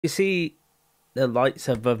You see the lights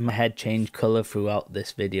above my head change colour throughout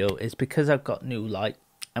this video. It's because I've got new light,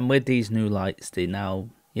 and with these new lights you're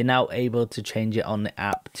now able to change it on the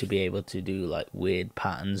app to be able to do like weird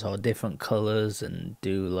patterns or different colours and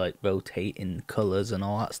do like rotating colours and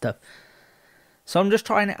all that stuff. So I'm just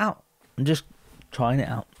trying it out.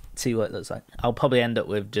 See what it looks like. I'll probably end up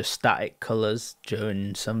with just static colours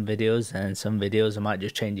during some videos, and some videos I might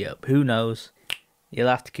just change it up. Who knows? You'll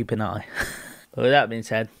have to keep an eye. But with that being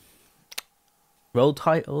said, roll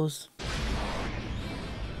titles.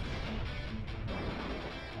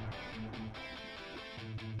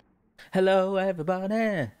 Hello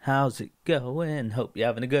everybody, how's it going? Hope you're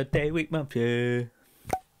having a good day, week, month, year.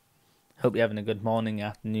 Hope you're having a good morning,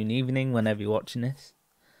 afternoon, evening, whenever you're watching this.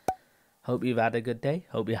 Hope you've had a good day.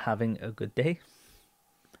 Hope you're having a good day.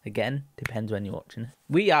 Again, depends when you're watching it.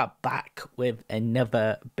 We are back with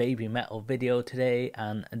another Baby Metal video today,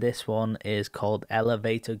 and this one is called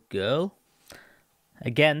Elevator Girl.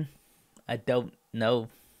 Again, I don't know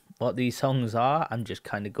what these songs are. I'm just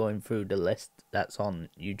kind of going through the list that's on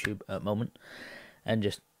YouTube at the moment and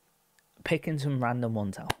just picking some random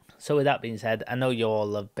ones out. So with that being said, I know you all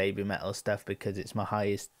love Baby Metal stuff because it's my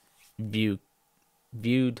highest viewed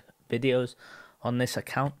videos on this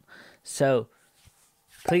account. So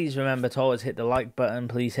please remember to always hit the like button.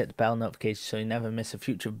 Please hit the bell notification so you never miss a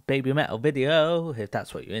future Baby Metal video, if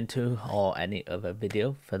that's what you're into, or any other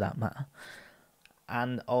video for that matter.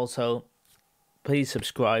 And also, please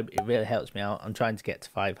subscribe. It really helps me out. I'm trying to get to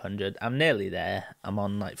 500. I'm nearly there. I'm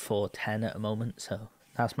on like 410 at the moment, so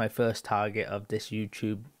that's my first target of this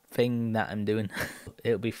YouTube thing that I'm doing.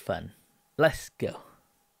 It'll be fun. Let's go.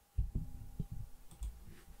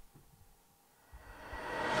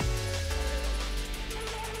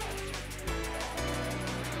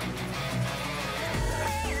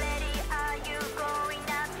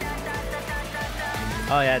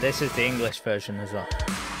 Oh yeah, this is the English version as well.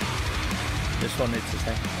 Just wanted to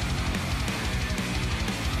say.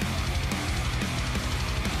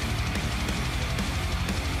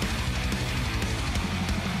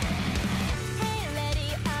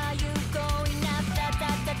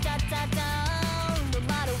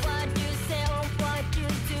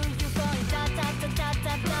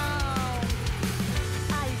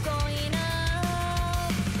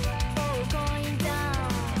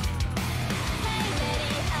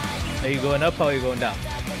 Are you going up or are you going down?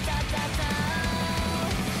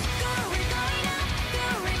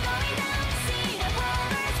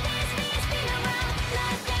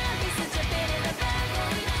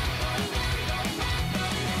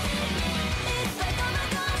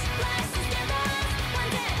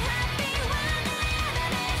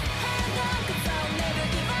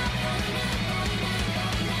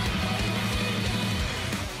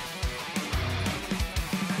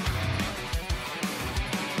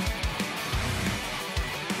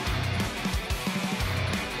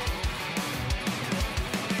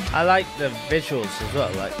 I like the visuals as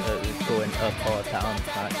well, like going up or down.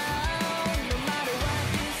 Like,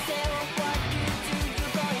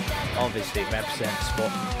 obviously it represents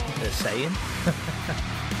what they're saying.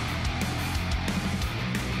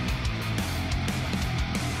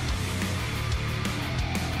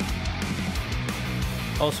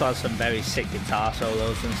 Also has some very sick guitar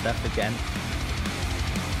solos and stuff again.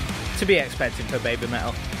 To be expected for Baby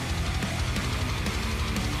Metal.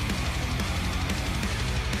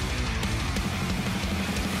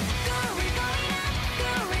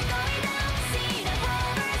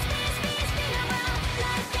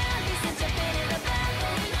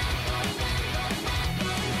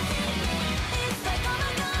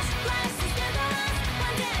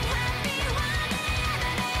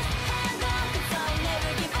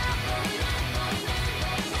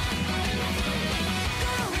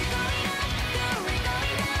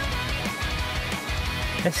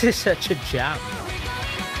 This is such a jam.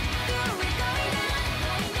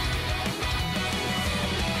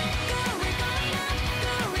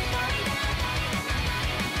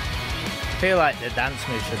 I feel like the dance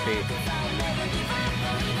move should be.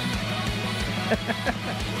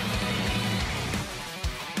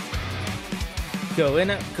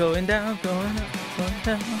 Going up, going down, going up, going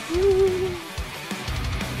down. Woo.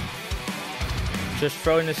 Just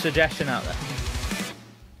throwing a suggestion out there.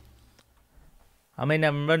 I mean,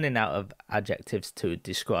 I'm running out of adjectives to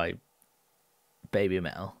describe Baby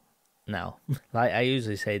Metal now. Like, I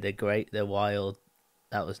usually say they're great, they're wild,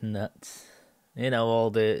 that was nuts. You know,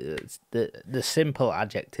 all the simple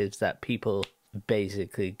adjectives that people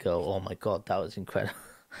basically go, oh my god, that was incredible.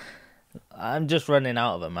 I'm just running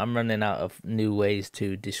out of them. I'm running out of new ways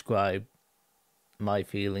to describe my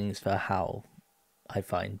feelings for how I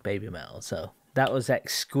find Baby Metal. So That was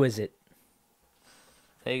exquisite.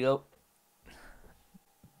 There you go.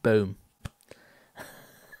 Boom.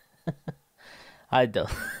 I don't.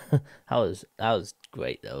 that was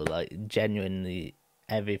great though. Like, genuinely,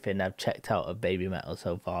 everything I've checked out of BABYMETAL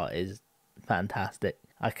so far is fantastic.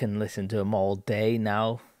 I can listen to them all day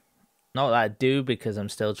now. Not that I do, because I'm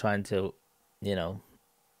still trying to, you know,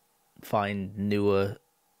 find newer,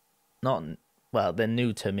 they're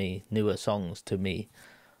new to me, newer songs to me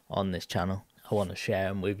on this channel. I want to share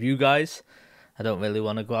them with you guys. I don't really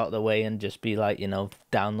want to go out of the way and just be like, you know,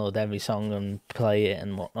 download every song and play it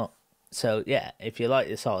and whatnot. So yeah, if you like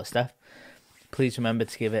this sort of stuff, please remember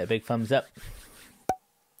to give it a big thumbs up.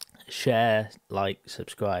 Share, like,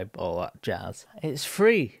 subscribe, all that jazz. It's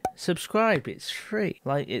free. Subscribe, it's free.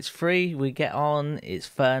 Like, it's free, we get on, it's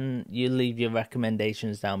fun. You leave your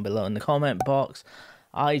recommendations down below in the comment box.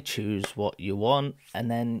 I choose what you want,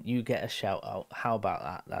 and then you get a shout out. How about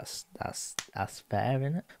that? That's fair,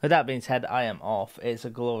 innit? With that being said, I am off. It's a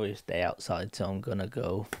glorious day outside, so I'm gonna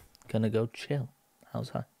go chill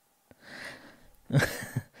outside.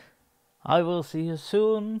 I will see you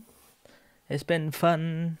soon. It's been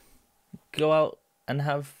fun. Go out and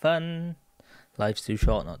have fun. Life's too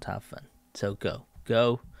short not to have fun. So go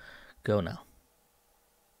now.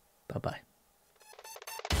 Bye-bye.